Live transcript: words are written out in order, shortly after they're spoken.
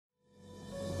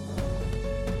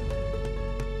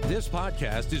This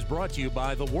podcast is brought to you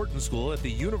by the Wharton School at the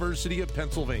University of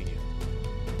Pennsylvania.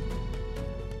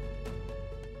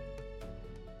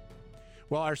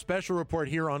 Well, our special report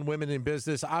here on Women in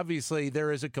Business, obviously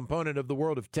there is a component of the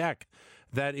world of tech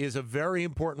that is a very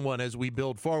important one as we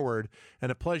build forward.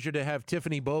 And a pleasure to have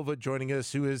Tiffany Bova joining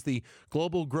us, who is the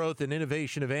Global Growth and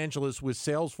Innovation Evangelist with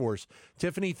Salesforce.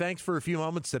 Tiffany, thanks for a few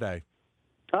moments today.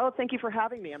 Oh, thank you for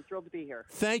having me. I'm thrilled to be here.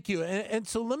 Thank you. And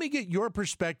so let me get your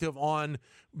perspective on,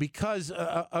 because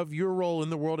of your role in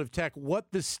the world of tech,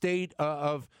 what the state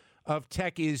of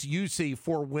tech is you see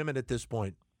for women at this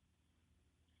point.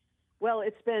 Well,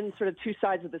 it's been sort of two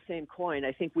sides of the same coin.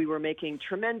 I think we were making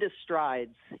tremendous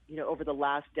strides, over the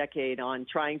last decade on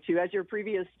trying to, as your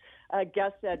previous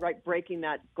guest said, right, breaking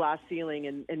that glass ceiling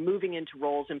and moving into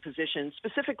roles and positions,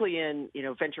 specifically in,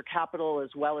 venture capital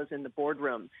as well as in the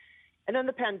boardroom. And then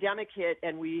the pandemic hit,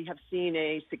 and we have seen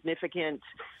a significant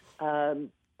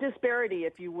disparity,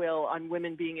 if you will, on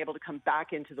women being able to come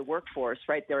back into the workforce,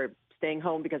 right? They're staying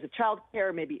home because of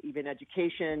childcare, maybe even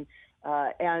education,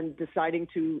 and deciding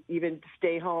to even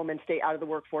stay home and stay out of the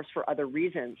workforce for other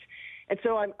reasons. And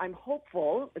so I'm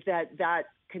hopeful that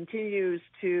continues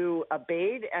to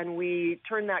abate, and we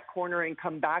turn that corner and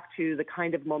come back to the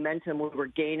kind of momentum we were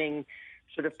gaining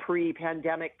sort of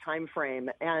pre-pandemic timeframe.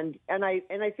 And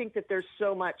I think that there's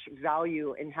so much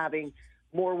value in having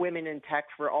more women in tech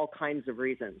for all kinds of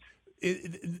reasons.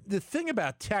 The thing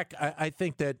about tech, I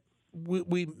think that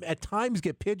we at times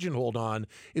get pigeonholed on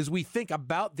is we think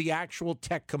about the actual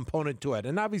tech component to it.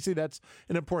 And obviously that's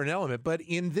an important element. But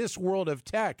in this world of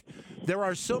tech, there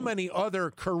are so many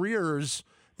other careers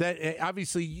that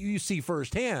obviously you see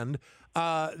firsthand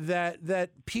that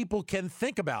people can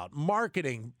think about: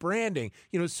 marketing, branding,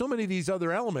 so many of these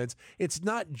other elements. It's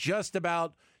not just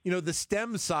about, the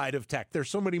STEM side of tech. There's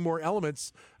so many more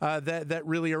elements that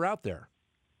really are out there.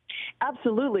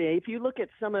 Absolutely. If you look at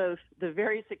some of the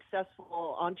very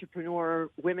successful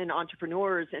women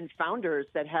entrepreneurs and founders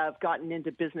that have gotten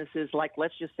into businesses like,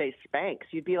 let's just say, Spanx,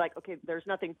 you'd be like, okay, there's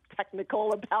nothing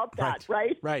technical about that,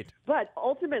 right? Right. But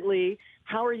ultimately,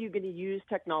 how are you going to use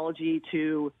technology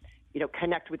to,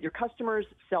 connect with your customers,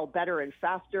 sell better and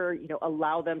faster,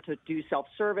 allow them to do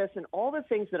self-service, and all the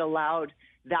things that allowed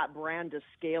that brand to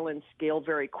scale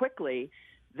very quickly?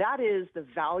 That is the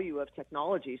value of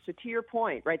technology. So to your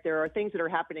point, right, there are things that are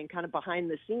happening kind of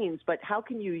behind the scenes, but how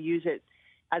can you use it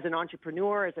as an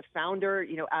entrepreneur, as a founder,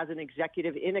 as an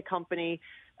executive in a company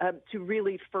to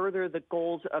really further the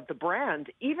goals of the brand,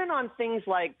 even on things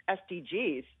like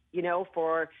SDGs,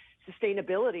 for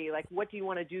sustainability, like what do you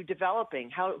want to do developing?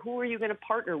 Who are you going to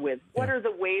partner with? What are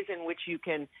the ways in which you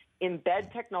can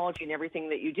embed technology in everything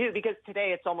that you do? Because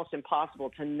today it's almost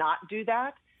impossible to not do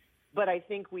that. But I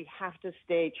think we have to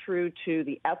stay true to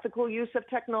the ethical use of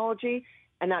technology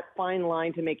and that fine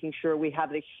line to making sure we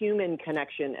have the human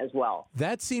connection as well.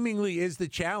 That seemingly is the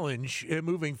challenge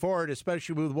moving forward,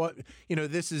 especially with what,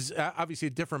 this is obviously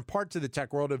different parts of the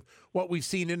tech world of what we've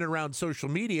seen in and around social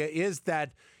media is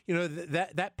that,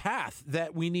 that path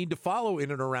that we need to follow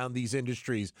in and around these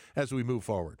industries as we move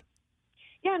forward.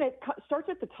 Yeah, and it starts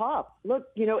at the top. Look,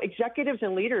 executives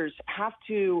and leaders have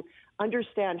to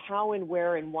understand how and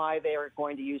where and why they are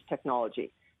going to use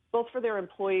technology, both for their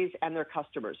employees and their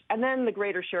customers. And then the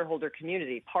greater shareholder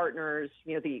community, partners,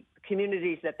 the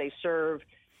communities that they serve.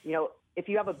 If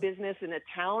you have a business in a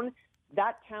town,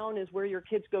 that town is where your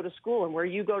kids go to school and where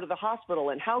you go to the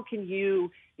hospital. And how can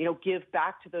you, give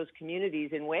back to those communities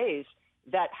in ways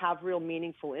that have real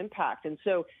meaningful impact? And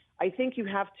so I think you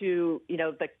have to,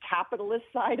 the capitalist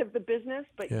side of the business,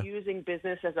 but using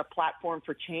business as a platform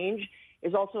for change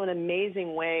is also an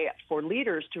amazing way for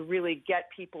leaders to really get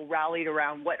people rallied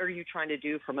around what are you trying to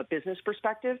do from a business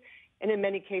perspective. And in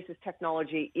many cases,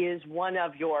 technology is one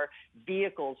of your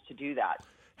vehicles to do that.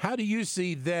 How do you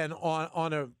see then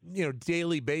on a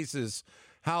daily basis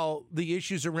how the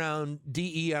issues around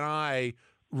DE&I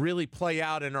really play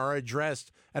out and are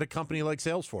addressed at a company like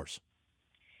Salesforce?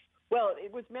 Well,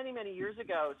 it was many, many years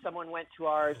ago, someone went to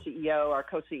our CEO, our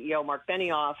co-CEO, Mark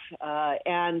Benioff,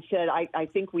 and said, I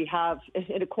think we have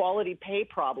an equality pay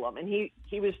problem. And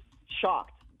he was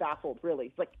shocked, baffled, really.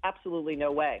 It's like, absolutely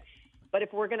no way. But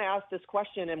if we're going to ask this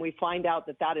question and we find out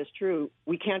that that is true,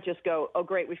 we can't just go, oh,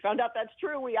 great, we found out that's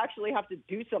true. We actually have to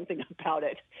do something about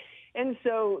it. And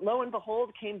so, lo and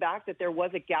behold, came back that there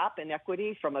was a gap in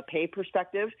equity from a pay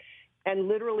perspective. And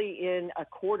literally in a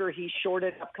quarter, he shored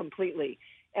it up completely.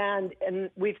 And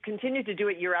we've continued to do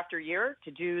it year after year,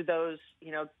 to do those,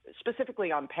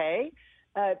 specifically on pay.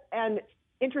 And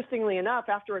interestingly enough,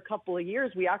 after a couple of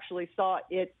years, we actually saw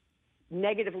it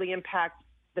negatively impact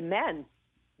the men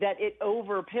that it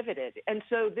over pivoted. And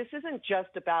so this isn't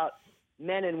just about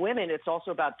men and women. It's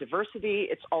also about diversity.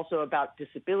 It's also about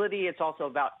disability. It's also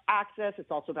about access.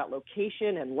 It's also about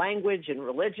location and language and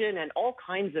religion and all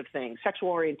kinds of things, sexual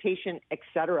orientation, et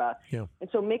cetera. Yeah. And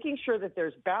so making sure that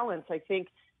there's balance, I think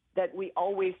that we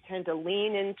always tend to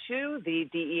lean into the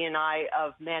DE&I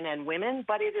of men and women,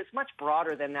 but it is much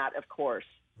broader than that, of course.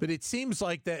 But it seems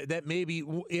like that maybe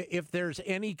if there's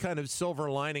any kind of silver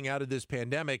lining out of this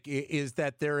pandemic is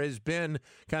that there has been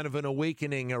kind of an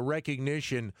awakening, a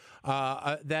recognition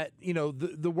that, you know,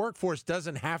 the workforce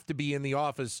doesn't have to be in the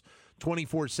office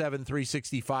 24/7,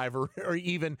 365, or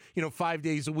even, you know, 5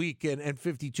 days a week and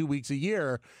 52 weeks a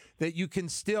year, that you can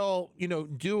still, you know,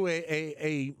 do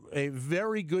a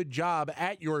very good job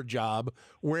at your job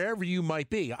wherever you might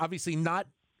be. Obviously not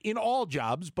in all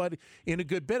jobs, but in a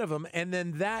good bit of them. And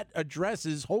then that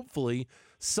addresses, hopefully,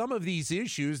 some of these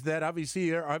issues that obviously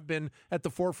have been at the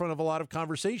forefront of a lot of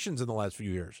conversations in the last few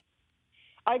years.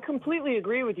 I completely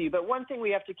agree with you, but one thing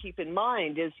we have to keep in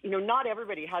mind is, you know, not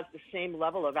everybody has the same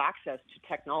level of access to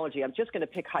technology. I'm just going to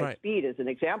pick high speed as an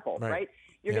example, right?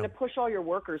 You're going to push all your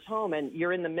workers home, and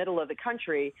you're in the middle of the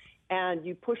country, and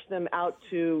you push them out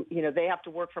to, you know, they have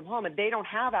to work from home, and they don't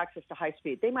have access to high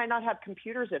speed. They might not have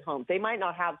computers at home. They might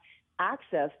not have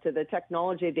access to the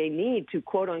technology they need to,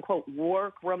 quote unquote,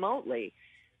 work remotely.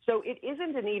 So it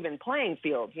isn't an even playing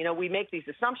field. You know, we make these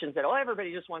assumptions that, oh,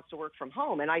 everybody just wants to work from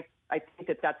home. And I think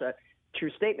that that's a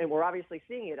true statement. We're obviously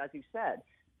seeing it, as you said.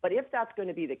 But if that's going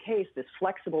to be the case, this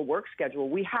flexible work schedule,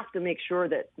 we have to make sure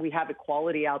that we have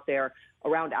equality out there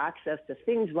around access to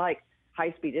things like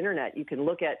high-speed internet. You can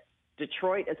look at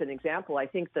Detroit as an example. I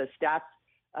think the stats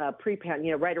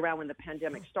right around when the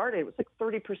pandemic started, it was like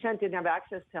 30% didn't have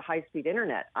access to high-speed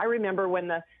internet. I remember when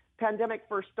the pandemic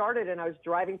first started and I was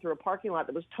driving through a parking lot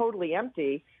that was totally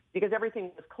empty because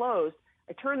everything was closed.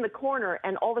 I turned the corner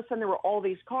and all of a sudden there were all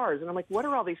these cars. And I'm like, what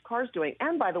are all these cars doing?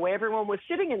 And by the way, everyone was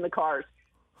sitting in the cars.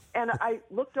 And I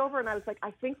looked over and I was like,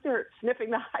 I think they're sniffing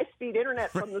the high-speed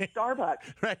internet from the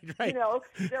Starbucks. Right. You know,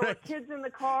 there were kids in the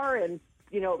car and,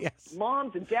 you know,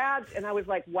 moms and dads. And I was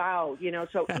like, wow, you know,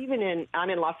 so I'm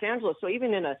in Los Angeles, so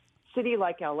even in a city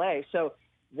like LA. So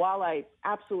while I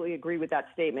absolutely agree with that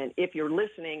statement, if you're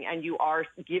listening and you are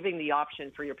giving the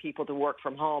option for your people to work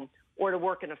from home or to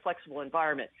work in a flexible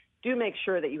environment, do make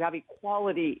sure that you have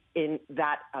equality in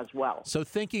that as well. So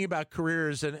thinking about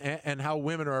careers and how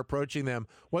women are approaching them,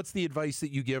 what's the advice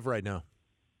that you give right now?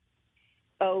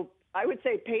 Oh, I would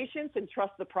say patience and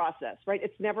trust the process, right?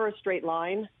 It's never a straight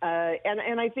line.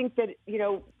 And I think that, you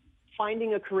know,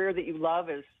 finding a career that you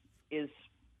love is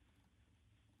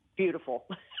beautiful.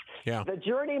 Yeah. The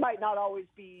journey might not always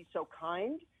be so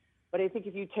kind, but I think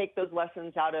if you take those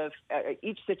lessons out of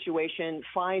each situation,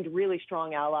 find really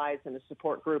strong allies and a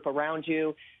support group around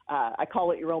you. I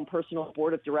call it your own personal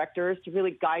board of directors to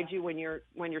really guide you when you're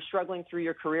struggling through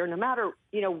your career, no matter,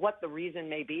 you know, what the reason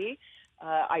may be.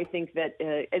 I think that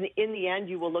in the end,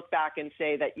 you will look back and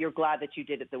say that you're glad that you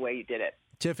did it the way you did it.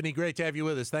 Tiffany, great to have you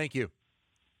with us. Thank you.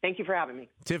 Thank you for having me.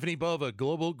 Tiffany Bova,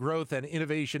 Global Growth and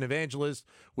Innovation Evangelist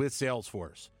with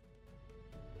Salesforce.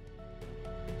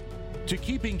 To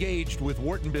keep engaged with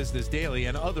Wharton Business Daily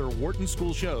and other Wharton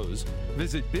School shows,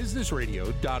 visit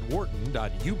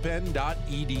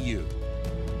businessradio.wharton.upenn.edu.